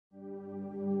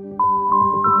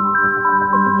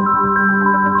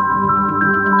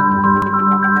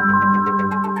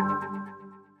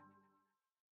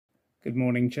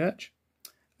church.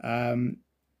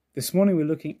 This morning we're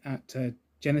looking at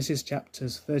Genesis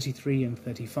chapters 33 and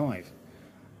 35,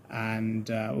 and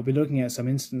we'll be looking at some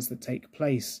incidents that take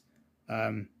place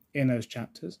in those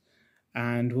chapters,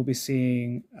 and we'll be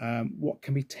seeing what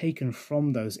can be taken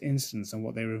from those incidents and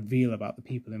what they reveal about the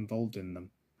people involved in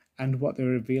them, and what they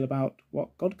reveal about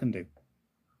what God can do.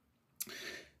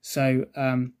 So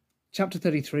chapter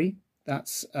 33,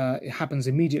 it happens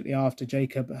immediately after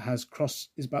Jacob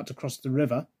is about to cross the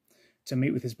river to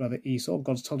meet with his brother Esau.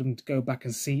 God's told him to go back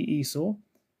and see Esau.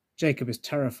 Jacob is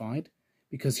terrified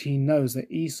because he knows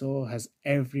that Esau has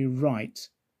every right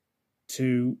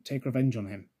to take revenge on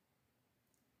him.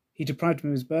 He deprived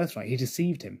him of his birthright. He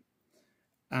deceived him,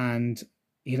 and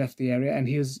he left the area. And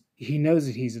he knows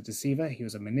that he's a deceiver. He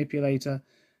was a manipulator,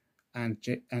 and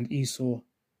Esau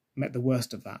met the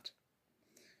worst of that.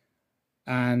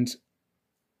 And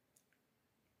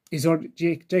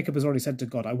Jacob has already said to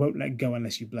God, "I won't let go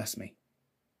unless you bless me."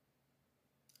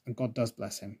 And God does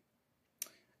bless him.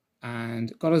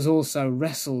 And God has also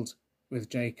wrestled with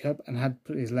Jacob and had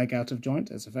put his leg out of joint.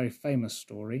 It's a very famous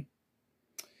story.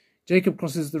 Jacob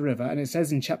crosses the river, and it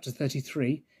says in chapter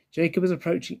 33, Jacob is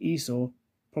approaching Esau,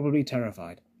 probably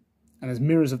terrified. And there's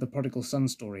mirrors of the prodigal son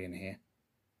story in here.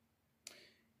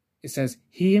 It says,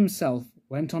 he himself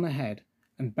went on ahead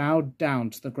and bowed down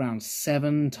to the ground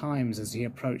 7 times as he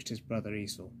approached his brother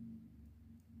Esau.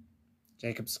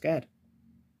 Jacob's scared.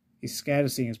 He's scared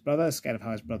of seeing his brother, scared of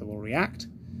how his brother will react,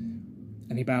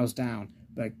 and he bows down.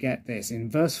 But get this, in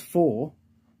verse 4,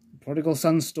 the prodigal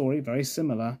son story, very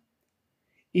similar,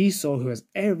 Esau, who has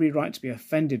every right to be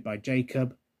offended by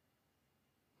Jacob,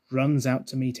 runs out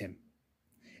to meet him.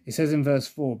 It says in verse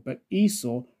 4, but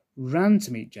Esau ran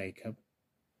to meet Jacob,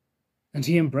 and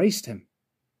he embraced him.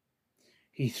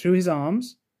 He threw his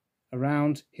arms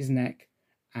around his neck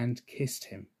and kissed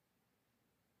him,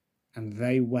 and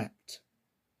they wept.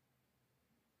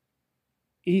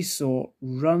 Esau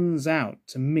runs out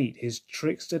to meet his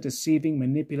trickster, deceiving,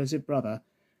 manipulative brother,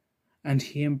 and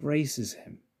he embraces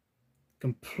him.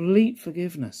 Complete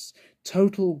forgiveness,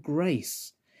 total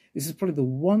grace. This is probably the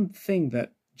one thing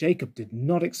that Jacob did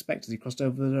not expect as he crossed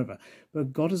over the river,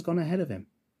 but God has gone ahead of him.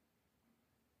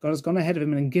 God has gone ahead of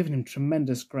him and given him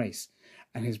tremendous grace.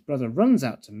 And his brother runs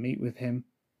out to meet with him.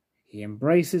 He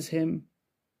embraces him,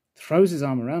 throws his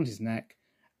arm around his neck,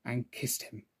 and kissed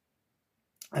him.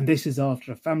 And this is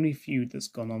after a family feud that's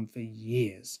gone on for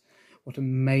years. What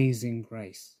amazing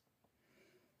grace.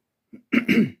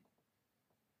 It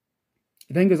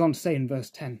then goes on to say in verse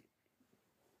 10,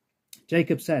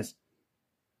 Jacob says,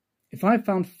 if I have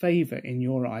found favour in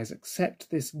your eyes, accept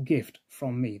this gift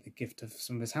from me, the gift of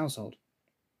some of his household.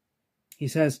 He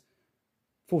says,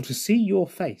 for to see your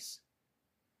face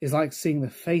is like seeing the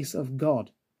face of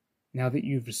God now that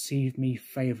you've received me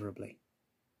favourably.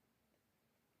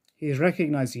 He is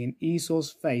recognizing in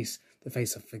Esau's face the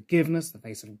face of forgiveness, the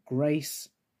face of grace.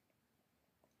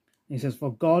 And he says,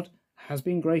 for God has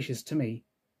been gracious to me,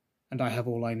 and I have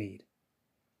all I need.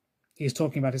 He is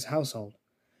talking about his household.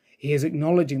 He is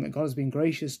acknowledging that God has been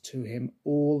gracious to him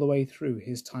all the way through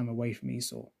his time away from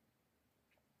Esau.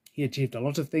 He achieved a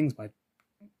lot of things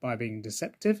by being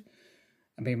deceptive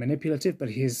and being manipulative, but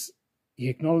he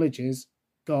acknowledges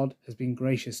God has been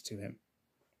gracious to him.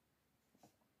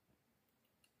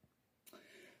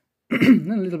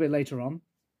 Then a little bit later on,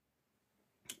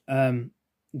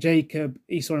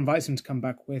 Esau invites him to come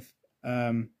back with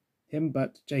him,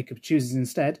 but Jacob chooses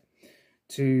instead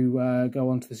to go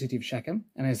on to the city of Shechem.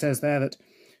 And it says there that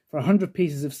for 100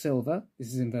 pieces of silver, this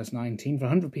is in verse 19, for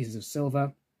 100 pieces of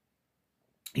silver,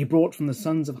 he brought from the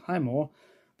sons of Hamor,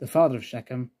 the father of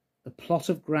Shechem, the plot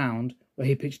of ground where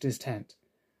he pitched his tent.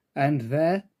 And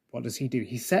there, what does he do?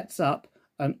 He sets up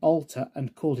an altar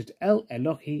and called it El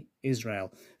Elohi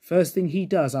Israel. First thing he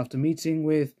does after meeting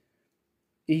with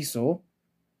Esau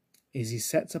is he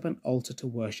sets up an altar to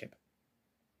worship.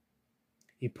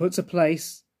 He puts a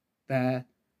place there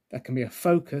that can be a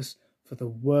focus for the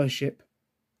worship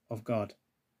of God.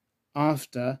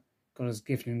 After God has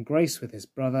given him grace with his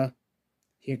brother,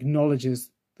 he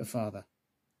acknowledges the Father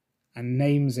and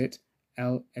names it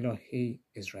El Elohi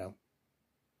Israel.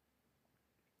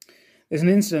 There's an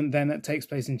incident then that takes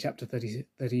place in chapter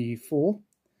 34,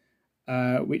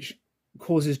 which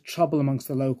causes trouble amongst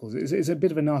the locals. It's a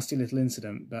bit of a nasty little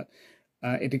incident, but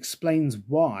it explains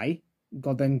why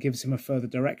God then gives him a further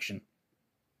direction.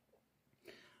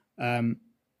 And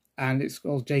it's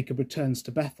called Jacob returns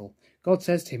to Bethel. God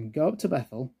says to him, go up to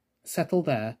Bethel, settle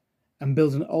there, and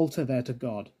build an altar there to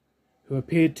God, who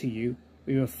appeared to you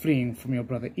when you were fleeing from your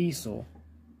brother Esau.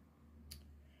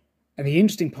 And the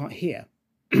interesting part here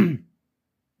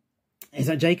is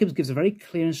that Jacob gives a very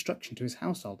clear instruction to his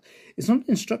household. It's not an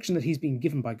instruction that he's been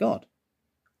given by God,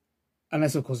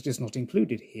 unless, of course, it is not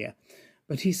included here.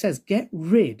 But he says, get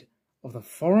rid of the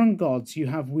foreign gods you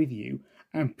have with you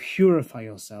and purify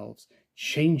yourselves.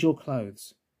 Change your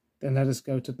clothes. Then let us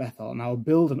go to Bethel, and I will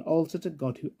build an altar to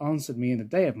God who answered me in the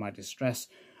day of my distress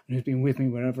and who's been with me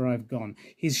wherever I've gone.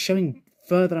 He's showing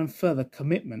further and further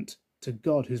commitment to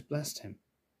God who's blessed him.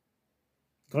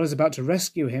 God is about to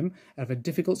rescue him out of a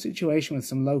difficult situation with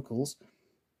some locals,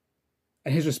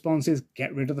 and his response is,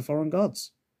 get rid of the foreign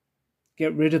gods.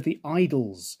 Get rid of the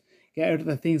idols. Get rid of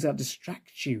the things that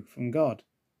distract you from God.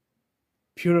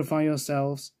 Purify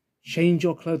yourselves. Change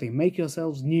your clothing. Make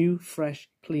yourselves new, fresh,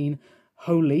 clean,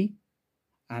 holy.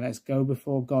 And let's go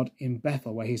before God in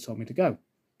Bethel, where he's told me to go.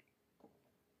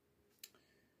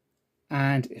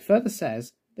 And it further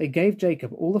says, they gave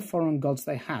Jacob all the foreign gods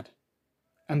they had,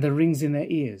 and the rings in their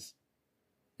ears.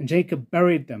 And Jacob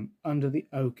buried them under the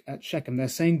oak at Shechem. They're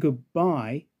saying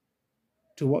goodbye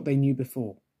to what they knew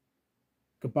before.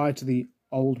 Goodbye to the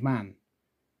old man.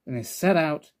 Then they set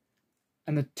out,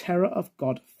 and the terror of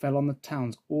God fell on the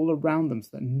towns all around them, so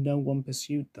that no one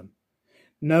pursued them.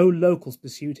 No locals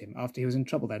pursued him after he was in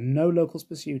trouble there. No locals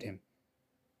pursued him.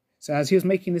 So as he was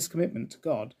making this commitment to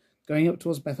God, going up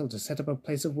towards Bethel to set up a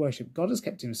place of worship, God has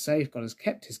kept him safe. God has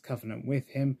kept his covenant with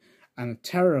him, and the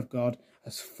terror of God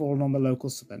has fallen on the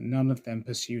locals so that none of them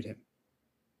pursued him.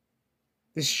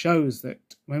 This shows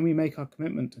that when we make our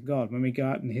commitment to God, when we go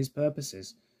out in his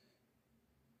purposes,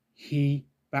 he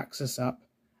backs us up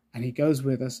and he goes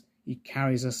with us, he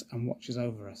carries us and watches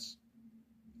over us.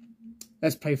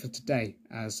 Let's pray for today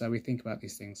as we think about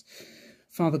these things.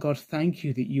 Father God, thank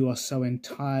you that you are so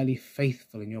entirely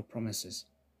faithful in your promises.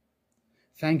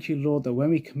 Thank you, Lord, that when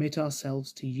we commit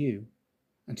ourselves to you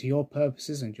and to your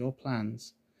purposes and your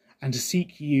plans, and to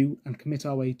seek you and commit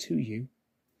our way to you,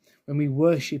 when we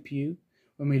worship you,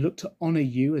 when we look to honour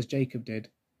you as Jacob did,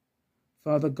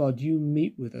 Father God, you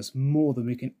meet with us more than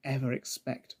we can ever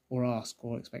expect or ask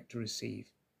or expect to receive.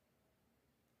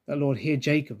 That, Lord, here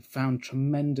Jacob found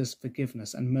tremendous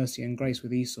forgiveness and mercy and grace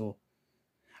with Esau,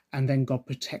 and then God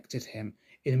protected him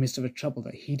in the midst of a trouble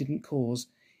that he didn't cause.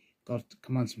 God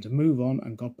commands him to move on,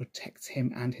 and God protects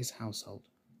him and his household.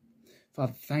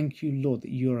 Father, thank you, Lord,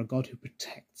 that you are a God who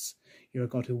protects. You're a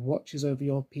God who watches over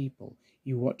your people.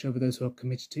 You watch over those who are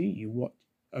committed to you. You watch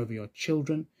over your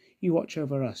children. You watch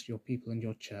over us, your people and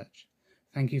your church.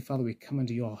 Thank you, Father, we come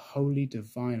under your holy,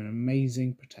 divine and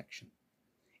amazing protection.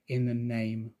 In the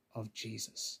name of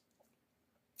Jesus.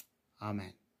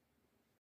 Amen.